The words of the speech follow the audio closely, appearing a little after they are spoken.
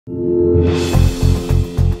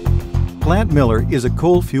Plant Miller is a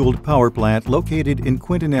coal-fueled power plant located in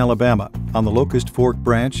Quinton, Alabama, on the Locust Fork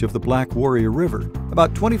branch of the Black Warrior River,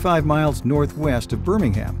 about 25 miles northwest of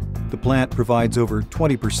Birmingham. The plant provides over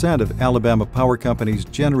 20% of Alabama Power Company's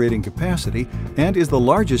generating capacity and is the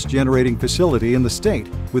largest generating facility in the state,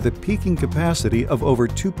 with a peaking capacity of over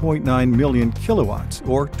 2.9 million kilowatts,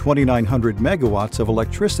 or 2,900 megawatts of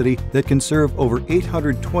electricity that can serve over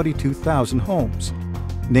 822,000 homes.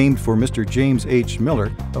 Named for Mr. James H. Miller,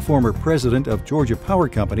 a former president of Georgia Power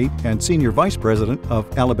Company and senior vice president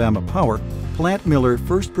of Alabama Power, Plant Miller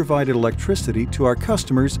first provided electricity to our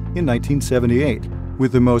customers in 1978,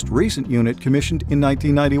 with the most recent unit commissioned in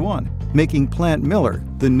 1991, making Plant Miller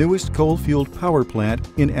the newest coal-fueled power plant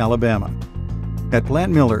in Alabama. At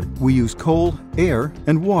Plant Miller, we use coal, air,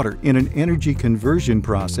 and water in an energy conversion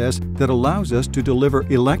process that allows us to deliver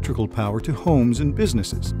electrical power to homes and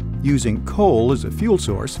businesses. Using coal as a fuel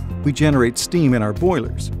source, we generate steam in our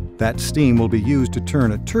boilers. That steam will be used to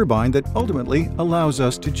turn a turbine that ultimately allows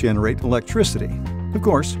us to generate electricity. Of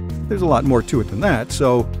course, there's a lot more to it than that,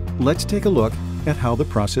 so let's take a look at how the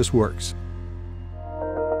process works.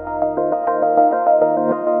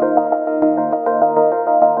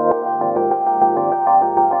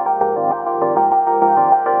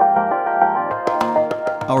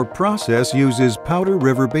 Our process uses Powder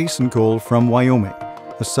River Basin coal from Wyoming,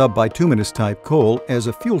 a subbituminous type coal, as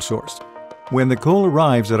a fuel source. When the coal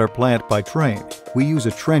arrives at our plant by train, we use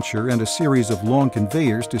a trencher and a series of long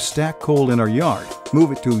conveyors to stack coal in our yard,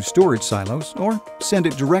 move it to storage silos, or send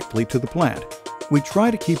it directly to the plant. We try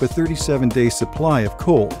to keep a 37-day supply of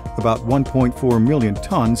coal, about 1.4 million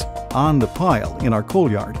tons, on the pile in our coal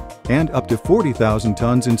yard, and up to 40,000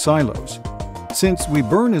 tons in silos. Since we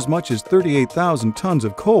burn as much as 38,000 tons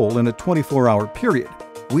of coal in a 24-hour period,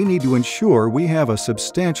 we need to ensure we have a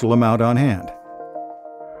substantial amount on hand.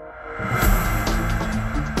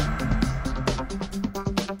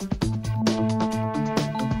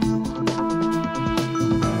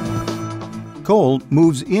 Coal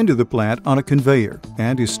moves into the plant on a conveyor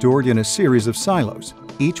and is stored in a series of silos,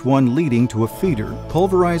 each one leading to a feeder,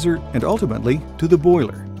 pulverizer, and ultimately to the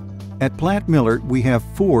boiler. At Plant Miller, we have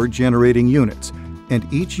 4 generating units,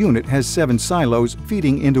 and each unit has 7 silos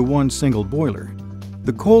feeding into one single boiler.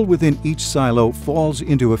 The coal within each silo falls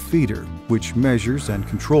into a feeder, which measures and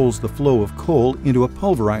controls the flow of coal into a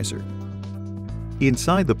pulverizer.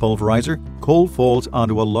 Inside the pulverizer, coal falls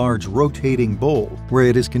onto a large rotating bowl, where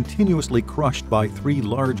it is continuously crushed by 3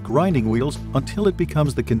 large grinding wheels until it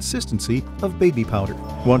becomes the consistency of baby powder.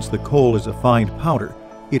 Once the coal is a fine powder,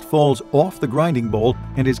 it falls off the grinding bowl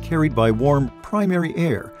and is carried by warm primary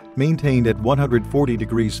air, maintained at 140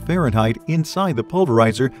 degrees Fahrenheit inside the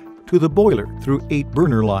pulverizer, to the boiler through 8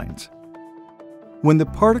 burner lines. When the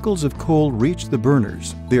particles of coal reach the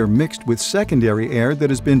burners, they are mixed with secondary air that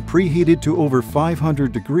has been preheated to over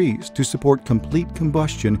 500 degrees to support complete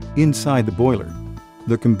combustion inside the boiler.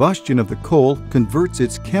 The combustion of the coal converts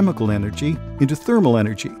its chemical energy into thermal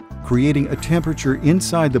energy, creating a temperature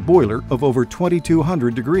inside the boiler of over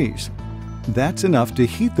 2,200 degrees. That's enough to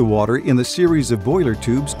heat the water in the series of boiler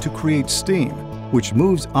tubes to create steam, which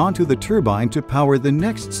moves onto the turbine to power the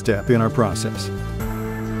next step in our process.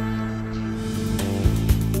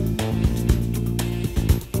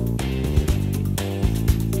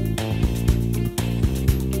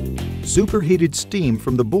 Superheated steam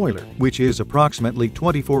from the boiler, which is approximately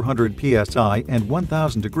 2,400 psi and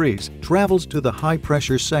 1,000 degrees, travels to the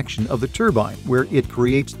high-pressure section of the turbine, where it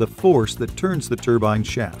creates the force that turns the turbine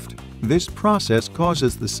shaft. This process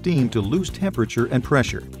causes the steam to lose temperature and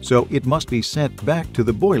pressure, so it must be sent back to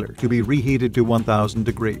the boiler to be reheated to 1,000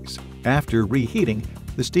 degrees. After reheating,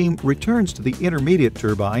 the steam returns to the intermediate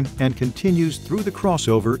turbine and continues through the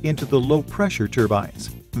crossover into the low-pressure turbines.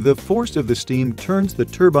 The force of the steam turns the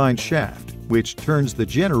turbine shaft, which turns the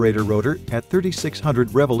generator rotor at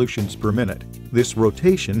 3,600 revolutions per minute. This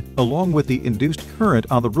rotation, along with the induced current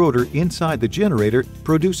on the rotor inside the generator,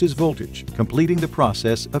 produces voltage, completing the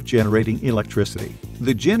process of generating electricity.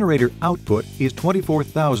 The generator output is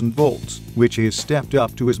 24,000 volts, which is stepped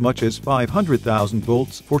up to as much as 500,000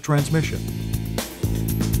 volts for transmission.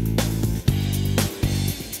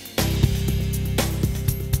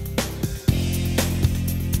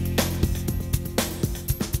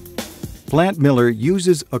 Plant Miller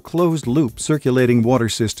uses a closed-loop circulating water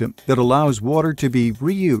system that allows water to be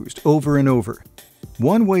reused over and over.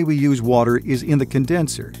 One way we use water is in the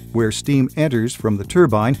condenser, where steam enters from the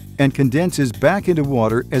turbine and condenses back into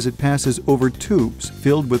water as it passes over tubes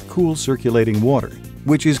filled with cool circulating water,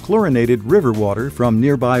 which is chlorinated river water from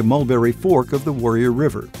nearby Mulberry Fork of the Warrior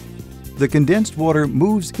River. The condensed water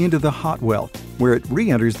moves into the hot well, where it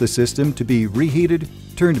re-enters the system to be reheated,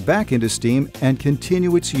 turned back into steam, and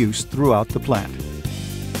continue its use throughout the plant.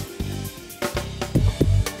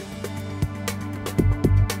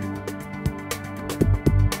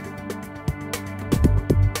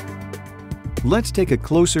 Let's take a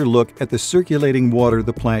closer look at the circulating water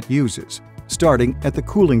the plant uses, starting at the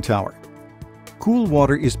cooling tower. Cool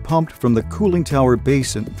water is pumped from the cooling tower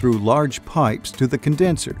basin through large pipes to the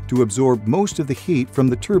condenser to absorb most of the heat from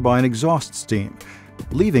the turbine exhaust steam,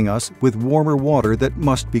 leaving us with warmer water that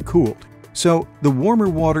must be cooled. So, the warmer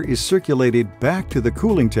water is circulated back to the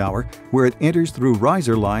cooling tower, where it enters through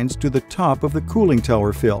riser lines to the top of the cooling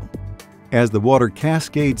tower fill. As the water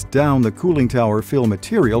cascades down the cooling tower fill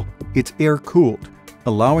material, it's air-cooled,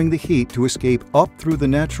 allowing the heat to escape up through the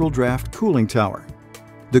natural draft cooling tower.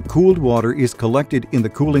 The cooled water is collected in the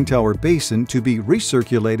cooling tower basin to be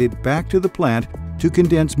recirculated back to the plant to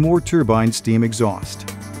condense more turbine steam exhaust.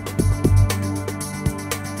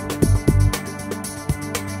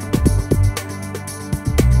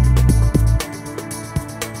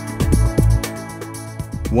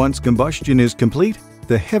 Once combustion is complete,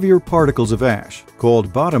 the heavier particles of ash,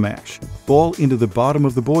 called bottom ash, fall into the bottom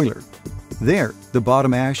of the boiler. There, the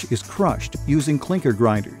bottom ash is crushed using clinker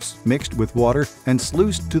grinders, mixed with water and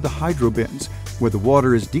sluiced to the hydro bins, where the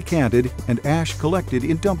water is decanted and ash collected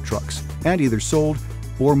in dump trucks and either sold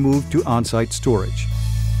or moved to on-site storage.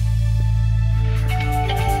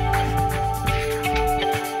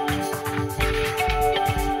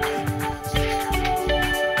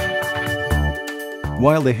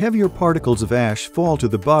 While the heavier particles of ash fall to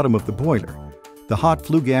the bottom of the boiler, the hot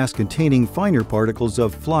flue gas containing finer particles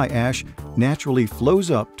of fly ash naturally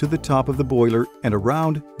flows up to the top of the boiler and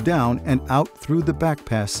around, down, and out through the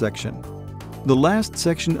backpass section. The last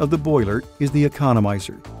section of the boiler is the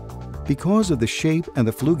economizer. Because of the shape and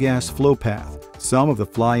the flue gas flow path, some of the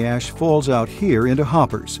fly ash falls out here into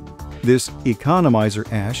hoppers. This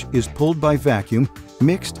economizer ash is pulled by vacuum,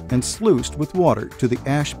 mixed and sluiced with water to the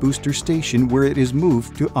ash booster station, where it is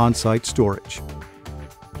moved to on-site storage.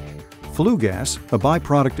 Flue gas, a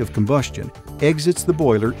byproduct of combustion, exits the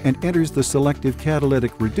boiler and enters the selective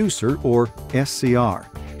catalytic reducer, or SCR.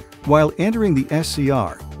 While entering the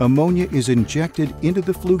SCR, ammonia is injected into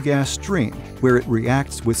the flue gas stream, where it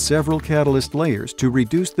reacts with several catalyst layers to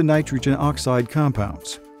reduce the nitrogen oxide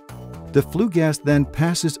compounds. The flue gas then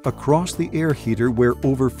passes across the air heater, where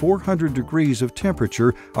over 400 degrees of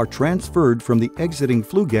temperature are transferred from the exiting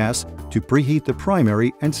flue gas to preheat the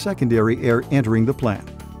primary and secondary air entering the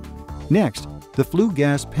plant. Next, the flue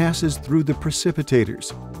gas passes through the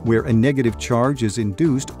precipitators, where a negative charge is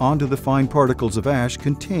induced onto the fine particles of ash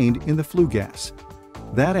contained in the flue gas.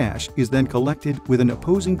 That ash is then collected with an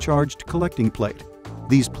opposing charged collecting plate.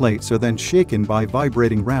 These plates are then shaken by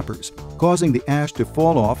vibrating wrappers, causing the ash to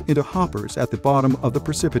fall off into hoppers at the bottom of the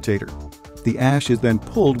precipitator. The ash is then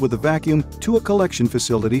pulled with a vacuum to a collection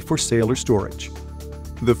facility for sale or storage.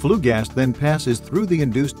 The flue gas then passes through the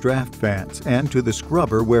induced draft fans and to the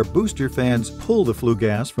scrubber, where booster fans pull the flue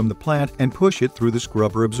gas from the plant and push it through the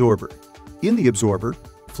scrubber absorber. In the absorber,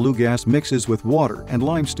 flue gas mixes with water and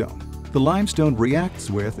limestone. The limestone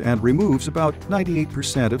reacts with and removes about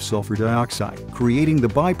 98% of sulfur dioxide, creating the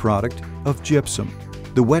byproduct of gypsum.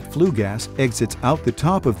 The wet flue gas exits out the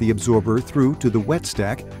top of the absorber through to the wet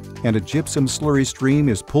stack, and a gypsum slurry stream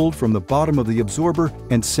is pulled from the bottom of the absorber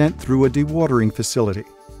and sent through a dewatering facility.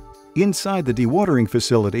 Inside the dewatering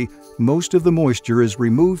facility, most of the moisture is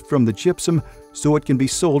removed from the gypsum so it can be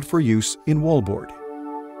sold for use in wallboard.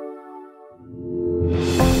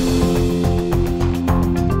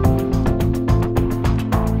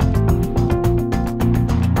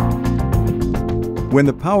 When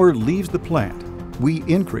the power leaves the plant, we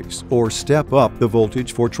increase or step up the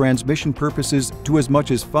voltage for transmission purposes to as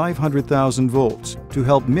much as 500,000 volts to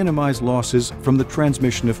help minimize losses from the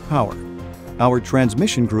transmission of power. Our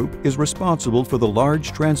transmission group is responsible for the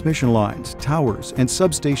large transmission lines, towers, and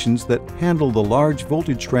substations that handle the large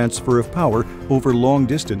voltage transfer of power over long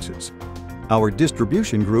distances. Our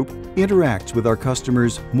distribution group interacts with our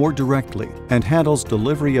customers more directly and handles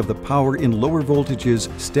delivery of the power in lower voltages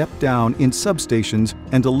stepped down in substations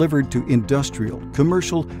and delivered to industrial,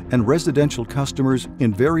 commercial, and residential customers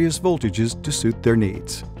in various voltages to suit their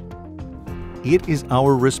needs. It is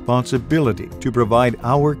our responsibility to provide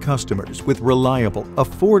our customers with reliable,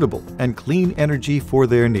 affordable, and clean energy for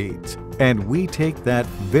their needs, and we take that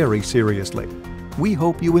very seriously. We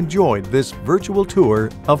hope you enjoyed this virtual tour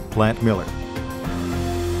of Plant Miller.